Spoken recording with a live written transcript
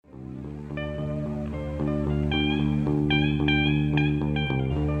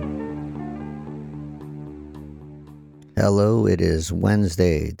Hello, it is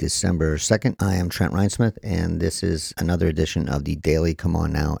Wednesday, December 2nd. I am Trent Reinsmith, and this is another edition of the Daily Come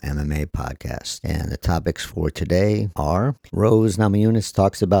On Now MMA podcast. And the topics for today are Rose Namajunas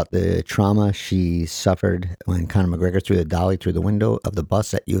talks about the trauma she suffered when Conor McGregor threw the dolly through the window of the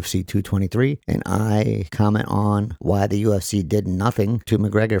bus at UFC 223. And I comment on why the UFC did nothing to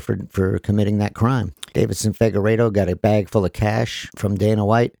McGregor for committing that crime. Davidson Figueiredo got a bag full of cash from Dana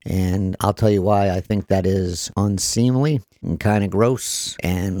White, and I'll tell you why I think that is unseemly and kind of gross,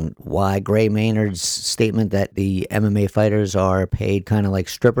 and why Gray Maynard's statement that the MMA fighters are paid kind of like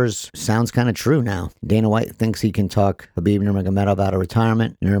strippers sounds kind of true now. Dana White thinks he can talk Khabib Nurmagomedov out of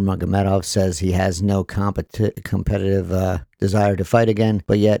retirement. Nurmagomedov says he has no competitive desire to fight again,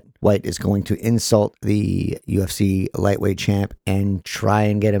 but yet White is going to insult the UFC lightweight champ and try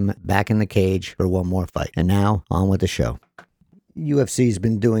and get him back in the cage for one more fight. And now, on with the show. UFC's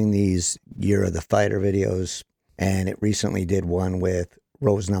been doing these Year of the Fighter videos, and it recently did one with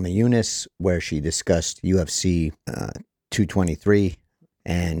Rose Namajunas where she discussed UFC 223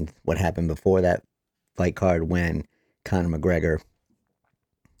 and what happened before that fight card when Conor McGregor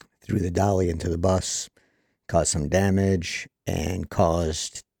threw the dolly into the bus, caused some damage, and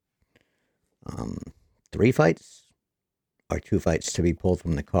caused 3 fights or 2 fights to be pulled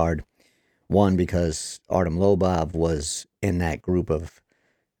from the card. One, because Artem Lobov was in that group of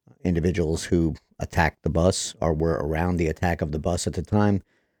individuals who attacked the bus or were around the attack of the bus at the time,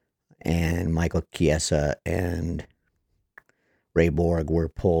 and Michael Chiesa and Ray Borg were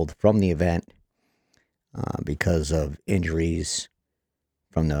pulled from the event because of injuries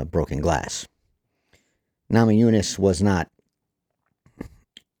from the broken glass. Namajunas was not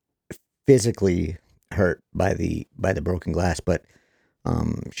physically hurt by the broken glass, but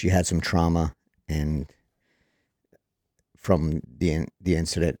she had some trauma and from the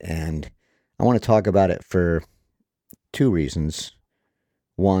incident, and I want to talk about it for 2 reasons.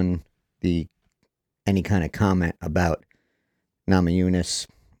 One, any kind of comment about Namajunas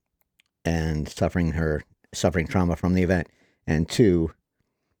and suffering trauma from the event, and 2,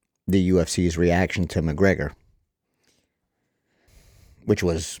 the UFC's reaction to McGregor, which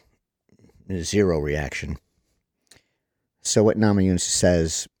was 0 reaction. So what Namajunas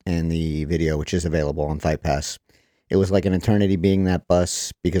says in the video, which is available on Fight Pass: "It was like an eternity being that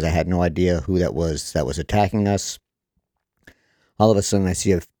bus because I had no idea who that was attacking us. All of a sudden I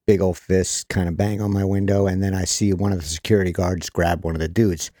see a big old fist kind of bang on my window, and then I see one of the security guards grab one of the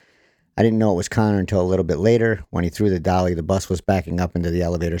dudes. I didn't know it was Conor until a little bit later. When he threw the dolly, the bus was backing up into the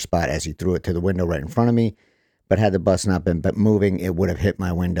elevator spot as he threw it to the window right in front of me. But had the bus not been moving, it would have hit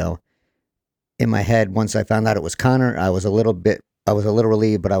my window. In my head, once I found out it was Conor, I was a little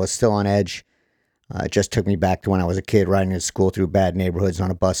relieved, but I was still on edge. It just took me back to when I was a kid riding to school through bad neighborhoods on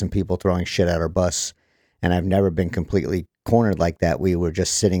a bus and people throwing shit at our bus. And I've never been completely cornered like that. We were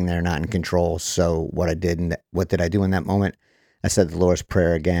just sitting there, not in control. So what did I do in that moment? I said the Lord's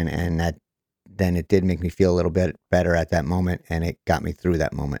Prayer again, and then it did make me feel a little bit better at that moment, and it got me through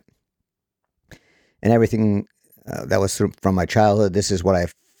that moment. And everything that was from my childhood, this is what I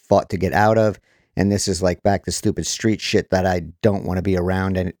fought to get out of. And this is like back to stupid street shit that I don't want to be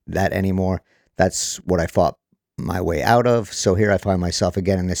around that anymore. That's what I fought my way out of. So here I find myself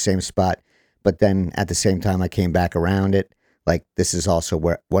again in the same spot. But then at the same time, I came back around it. Like, this is also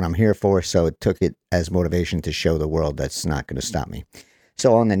what I'm here for. So it took it as motivation to show the world that's not going to stop me."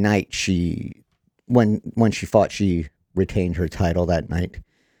 So on the night when she fought, she retained her title that night.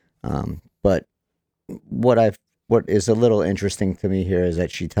 But what is a little interesting to me here is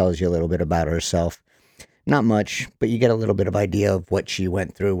that she tells you a little bit about herself. Not much, but you get a little bit of idea of what she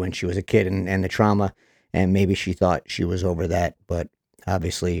went through when she was a kid and the trauma. And maybe she thought she was over that, but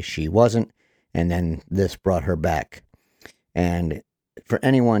obviously she wasn't. And then this brought her back. And for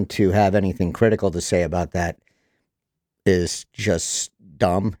anyone to have anything critical to say about that is just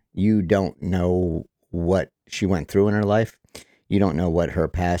dumb. You don't know what she went through in her life. You don't know what her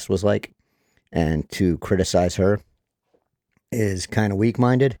past was like. And to criticize her is kind of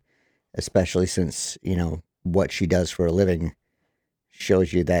weak-minded, especially since, what she does for a living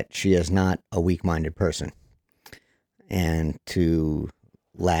shows you that she is not a weak-minded person. And to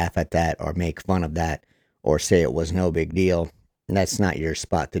laugh at that or make fun of that or say it was no big deal, that's not your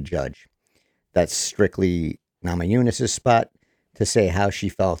spot to judge. That's strictly Namajunas' spot to say how she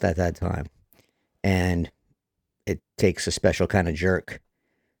felt at that time. And it takes a special kind of jerk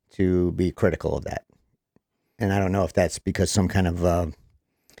to be critical of that. And I don't know if that's because some kind of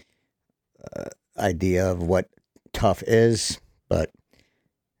idea of what tough is, but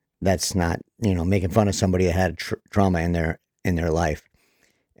that's not, making fun of somebody that had trauma in their life,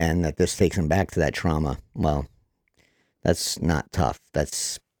 and that this takes them back to that trauma. Well, That's not tough.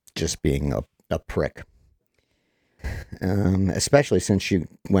 That's just being a prick. Especially since she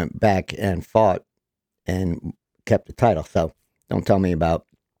went back and fought and kept the title. So don't tell me about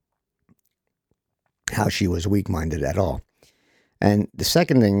how she was weak-minded at all. And the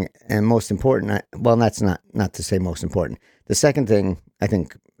second thing, and most important, well, that's not to say most important. The second thing, I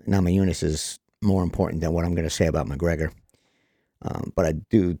think Namajunas is more important than what I'm going to say about McGregor. But I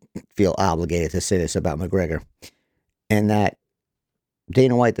do feel obligated to say this about McGregor. And that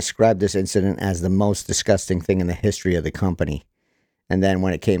Dana White described this incident as the most disgusting thing in the history of the company. And then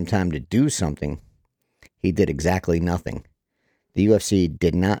when it came time to do something, he did exactly nothing. The UFC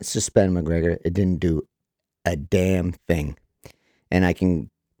did not suspend McGregor. It didn't do a damn thing. And I can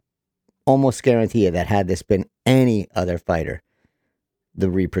almost guarantee you that had this been any other fighter, the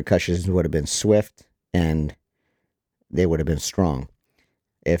repercussions would have been swift and they would have been strong.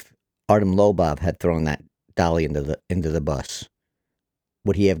 If Artem Lobov had thrown that dolly into the bus,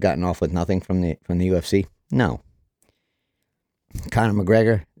 would he have gotten off with nothing from the UFC? No. Conor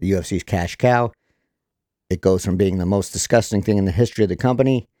McGregor, the UFC's cash cow. It goes from being the most disgusting thing in the history of the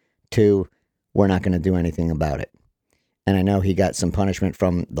company to we're not going to do anything about it. And I know he got some punishment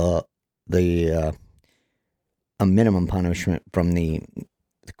from a minimum punishment from the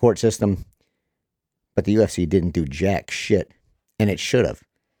court system, but the UFC didn't do jack shit, and it should have.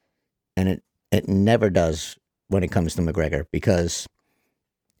 And it never does when it comes to McGregor, because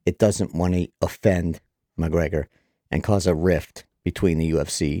it doesn't want to offend McGregor and cause a rift between the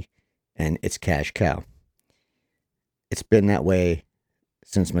UFC and its cash cow. It's been that way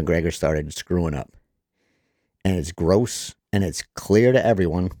since McGregor started screwing up. And it's gross and it's clear to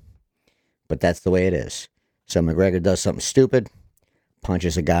everyone, but that's the way it is. So McGregor does something stupid,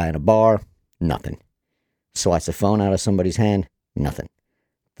 punches a guy in a bar, nothing. Swats a phone out of somebody's hand, nothing.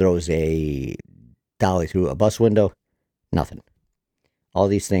 Throws a dolly through a bus window, nothing. All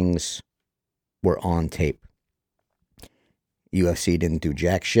these things were on tape. UFC didn't do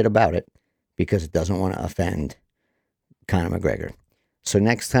jack shit about it because it doesn't want to offend Conor McGregor. So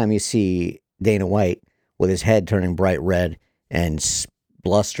next time you see Dana White with his head turning bright red and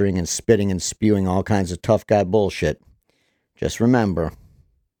blustering and spitting and spewing all kinds of tough guy bullshit, just remember,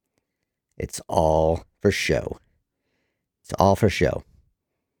 it's all for show. It's all for show.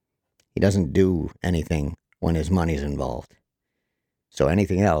 He doesn't do anything when his money's involved. So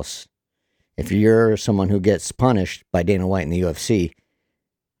anything else, if you're someone who gets punished by Dana White in the UFC,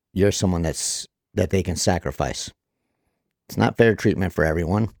 you're someone that they can sacrifice. It's not fair treatment for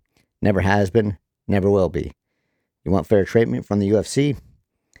everyone. Never has been, never will be. You want fair treatment from the UFC?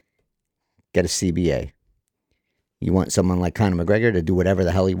 Get a CBA. You want someone like Conor McGregor to do whatever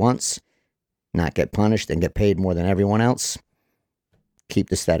the hell he wants, not get punished and get paid more than everyone else? Keep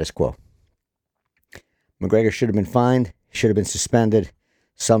the status quo. McGregor should have been fined, should have been suspended,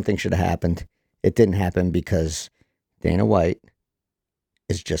 something should have happened. It didn't happen because Dana White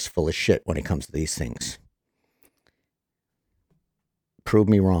is just full of shit when it comes to these things. Prove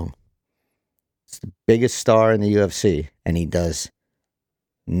me wrong. It's the biggest star in the UFC, and he does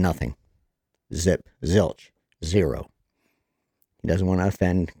nothing. Zip, zilch, zero. He doesn't want to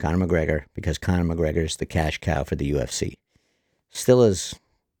offend Conor McGregor because Conor McGregor is the cash cow for the UFC. Still is,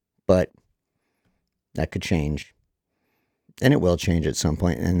 but that could change. And it will change at some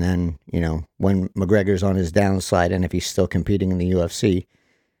point. And then, when McGregor's on his downside and if he's still competing in the UFC,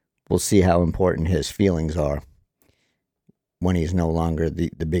 we'll see how important his feelings are when he's no longer the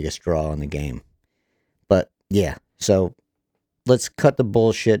biggest draw in the game. But, yeah, so let's cut the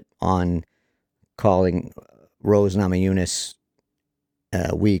bullshit on calling Rose Namajunas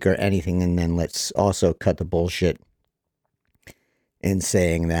weak or anything, and then let's also cut the bullshit in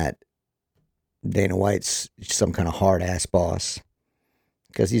saying that Dana White's some kind of hard-ass boss,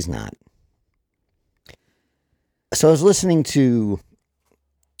 because he's not. So I was listening to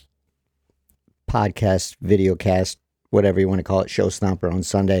podcast, videocast, whatever you want to call it, Show Stomper on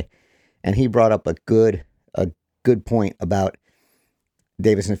Sunday, and he brought up a good point about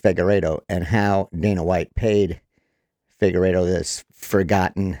Davis and Figueiredo and how Dana White paid Figueiredo this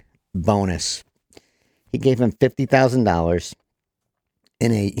forgotten bonus. He gave him $50,000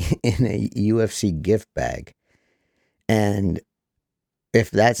 in a UFC gift bag. And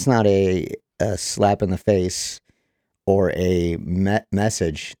if that's not a slap in the face or a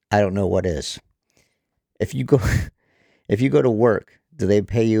message, I don't know what is. If you go to work, do they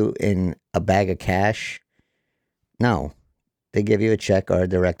pay you in a bag of cash? No. They give you a check or a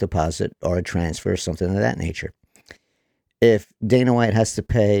direct deposit or a transfer, something of that nature. If Dana White has to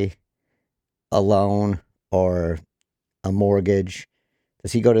pay a loan or a mortgage,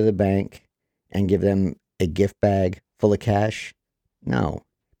 does he go to the bank and give them a gift bag full of cash? No.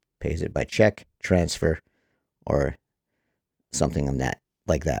 Pays it by check, transfer, or something of that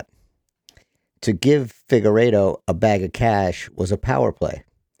like that. To give Figueiredo a bag of cash was a power play.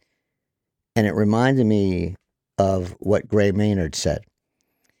 And it reminded me of what Gray Maynard said.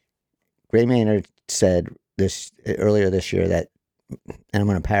 Gray Maynard said this earlier this year that, and I'm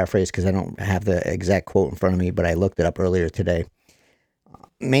going to paraphrase because I don't have the exact quote in front of me, but I looked it up earlier today.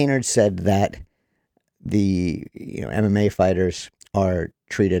 Maynard said that the MMA fighters are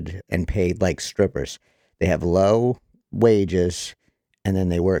treated and paid like strippers. They have low wages, and then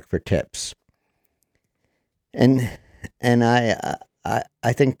they work for tips. And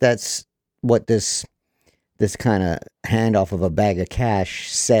I think that's what this kind of handoff of a bag of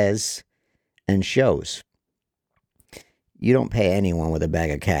cash says and shows. You don't pay anyone with a bag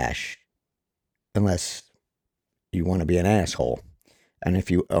of cash unless you want to be an asshole. And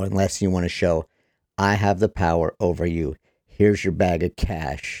unless you want to show, I have the power over you. Here's your bag of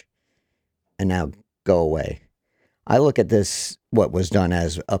cash. And now go away. I look at this, what was done,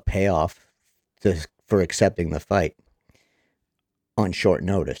 as a payoff for accepting the fight on short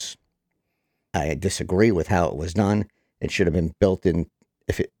notice. I disagree with how it was done. It should have been built in.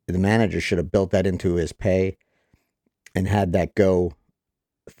 The manager should have built that into his pay and had that go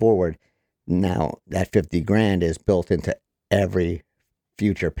forward. Now that 50 grand is built into every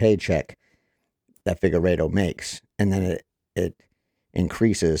future paycheck that Figueiredo makes, and then it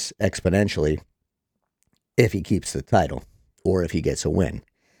increases exponentially if he keeps the title or if he gets a win.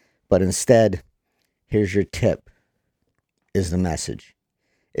 But instead, here's your tip, is the message.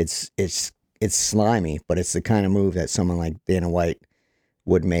 It's slimy, but it's the kind of move that someone like Dana White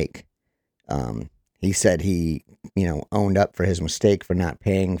would make. He said he, owned up for his mistake for not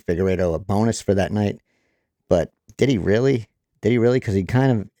paying Figueiredo a bonus for that night. But did he really? Did he really? Because he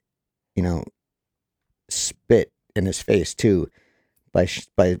kind of, spit in his face too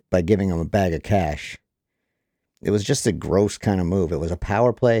by giving him a bag of cash. It was just a gross kind of move. It was a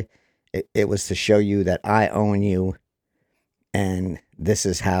power play. It was to show you that I own you, and this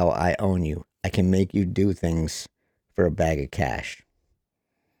is how I own you. I can make you do things for a bag of cash.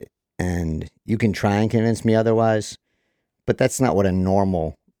 And you can try and convince me otherwise, but that's not what a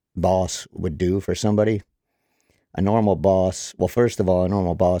normal boss would do for somebody. A normal boss, well, first of all, a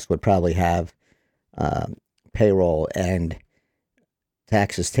normal boss would probably have payroll and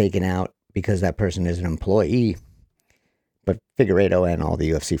taxes taken out because that person is an employee. But Figueiredo and all the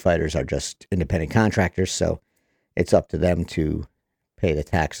UFC fighters are just independent contractors, so it's up to them to pay the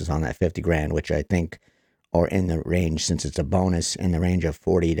taxes on that 50 grand, which I think are in the range, since it's a bonus, in the range of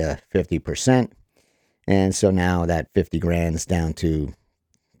 40 to 50%. And so now that 50 grand's down to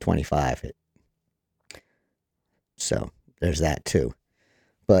 25. So there's that too.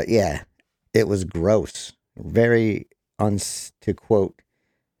 But yeah, it was gross. Very, to quote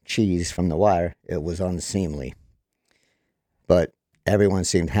Cheese from The Wire, it was unseemly. But everyone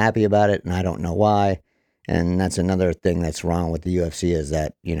seemed happy about it, and I don't know why. And that's another thing that's wrong with the UFC, is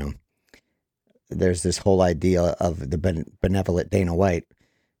that, there's this whole idea of the benevolent Dana White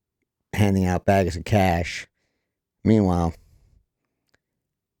handing out bags of cash. Meanwhile,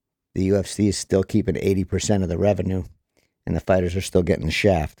 the UFC is still keeping 80% of the revenue, and the fighters are still getting the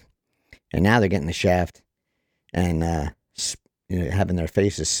shaft. And now they're getting the shaft and having their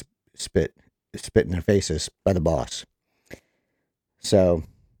faces spit in their faces by the boss. So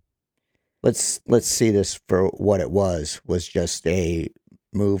let's see this for what it was just a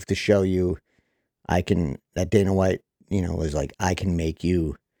move to show you that Dana White, was like, I can make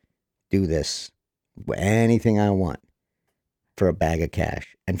you do this, anything I want, for a bag of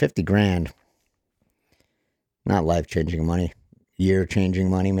cash. And 50 grand, not life-changing money, year-changing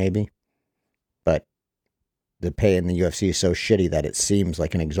money maybe, but the pay in the UFC is so shitty that it seems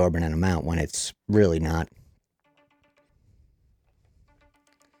like an exorbitant amount when it's really not.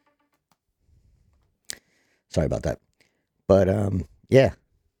 Sorry about that. But, yeah.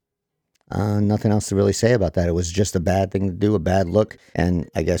 Nothing else to really say about that. It was just a bad thing to do, a bad look, and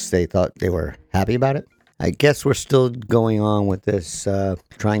I guess they thought they were happy about it. I guess we're still going on with this,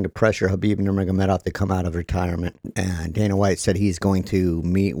 trying to pressure Khabib Nurmagomedov to come out of retirement. And Dana White said he's going to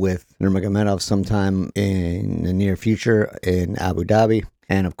meet with Nurmagomedov sometime in the near future in Abu Dhabi.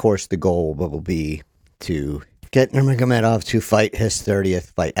 And of course, the goal will be to get Nurmagomedov to fight his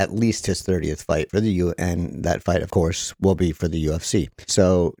 30th fight, at least his 30th fight for the and that fight, of course, will be for the UFC.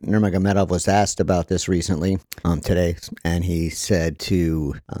 So Nurmagomedov was asked about this recently, today, and he said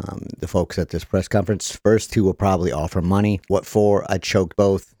to the folks at this press conference, first, he will probably offer money. What for? I choked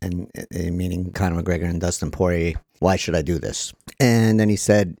both, and meaning Conor McGregor and Dustin Poirier. Why should I do this? And then he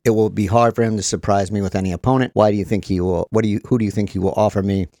said, it will be hard for him to surprise me with any opponent. Why do you think he will? Who do you think he will offer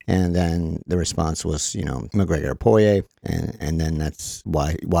me? And then the response was, McGregor or Poirier. And then that's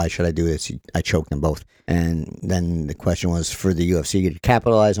why should I do this? I choked them both. And then the question was for the UFC to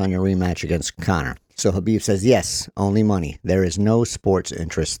capitalize on your rematch against Conor. So Khabib says, yes, only money. There is no sports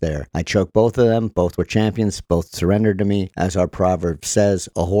interest there. I choked both of them. Both were champions. Both surrendered to me. As our proverb says,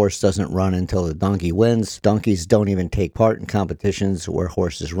 a horse doesn't run until the donkey wins. Donkeys don't even take part in competitions where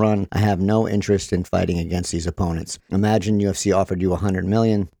horses run. I have no interest in fighting against these opponents. Imagine UFC offered you $100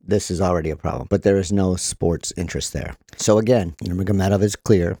 million. This is already a problem. But there is no sports interest there. So again, Nurmagomedov is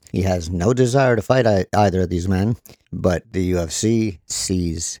clear. He has no desire to fight either of these men. But the UFC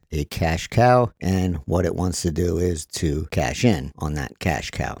sees a cash cow, and what it wants to do is to cash in on that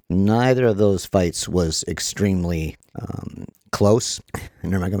cash cow. Neither of those fights was extremely close.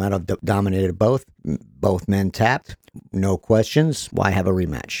 Nurmagomedov dominated both. Both men tapped. No questions. Why have a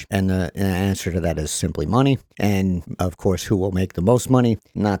rematch? And the answer to that is simply money. And, of course, who will make the most money?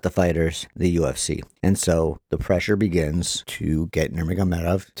 Not the fighters, the UFC. And so the pressure begins to get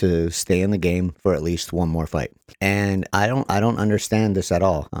Nurmagomedov to stay in the game for at least one more fight. And I don't understand this at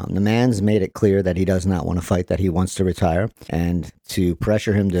all. The man's made it clear that he does not want to fight, that he wants to retire. And to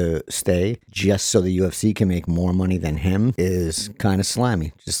pressure him to stay just so the UFC can make more money than him is kind of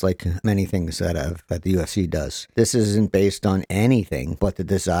slimy, just like many things that the UFC does. This isn't based on anything but the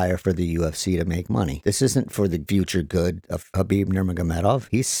desire for the UFC to make money. This isn't for the future good of Khabib Nurmagomedov.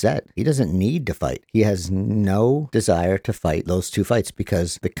 He's set. He doesn't need to fight. He has no desire to fight those two fights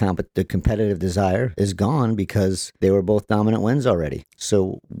because the competitive desire is gone because they were both dominant wins already.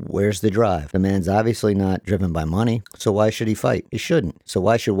 So where's the drive? The man's obviously not driven by money. So why should he fight? He shouldn't. So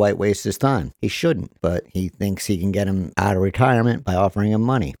why should White waste his time? He shouldn't. But he thinks he can get him out of retirement by offering him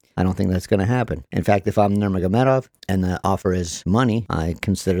money. I don't think that's going to happen. In fact, if I'm Nurmagomedov and the offer is money, I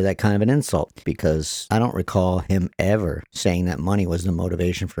consider that kind of an insult because I don't recall him ever saying that money was the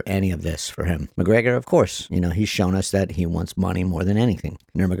motivation for any of this for him. McGregor, of course, he's shown us that he wants money more than anything.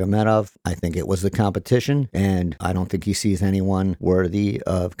 Nurmagomedov, I think it was the competition, and I don't think he sees anyone worthy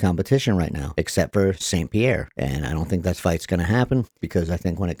of competition right now, except for St. Pierre. And I don't think that fight's going to happen because I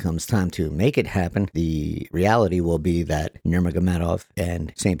think when it comes time to make it happen, the reality will be that Nurmagomedov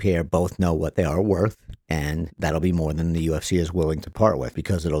and St. Pierre both know what they are worth. And that'll be more than the UFC is willing to part with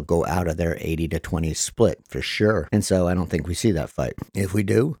because it'll go out of their 80-20 split for sure. And so I don't think we see that fight. If we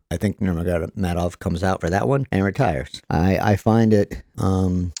do, I think Nurmagomedov comes out for that one and retires. I find it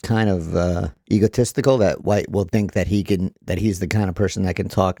kind of egotistical that White will think that he's the kind of person that can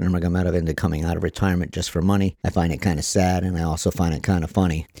talk Nurmagomedov into coming out of retirement just for money. I find it kind of sad, and I also find it kind of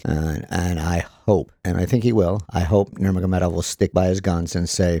funny. And I hope, and I think he will, I hope Nurmagomedov will stick by his guns and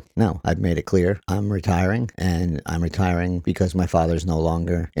say, no, I've made it clear. I'm retiring, and I'm retiring because my father's no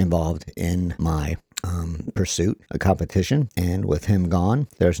longer involved in my pursuit, a competition, and with him gone,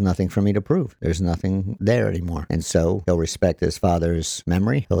 there's nothing for me to prove. There's nothing there anymore. And so he'll respect his father's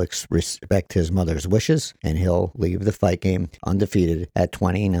memory, he'll respect his mother's wishes, and he'll leave the fight game undefeated at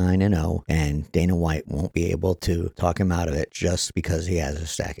 29-0, and Dana White won't be able to talk him out of it just because he has a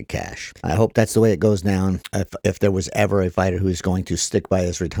stack of cash. I hope that's the way it goes down. If there was ever a fighter who's going to stick by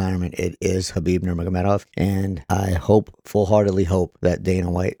his retirement, it is Khabib Nurmagomedov, and I full-heartedly hope that Dana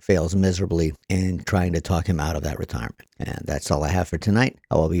White fails miserably in trying to talk him out of that retirement. And that's all I have for tonight.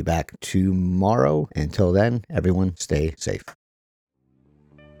 I will be back tomorrow. Until then, everyone stay safe.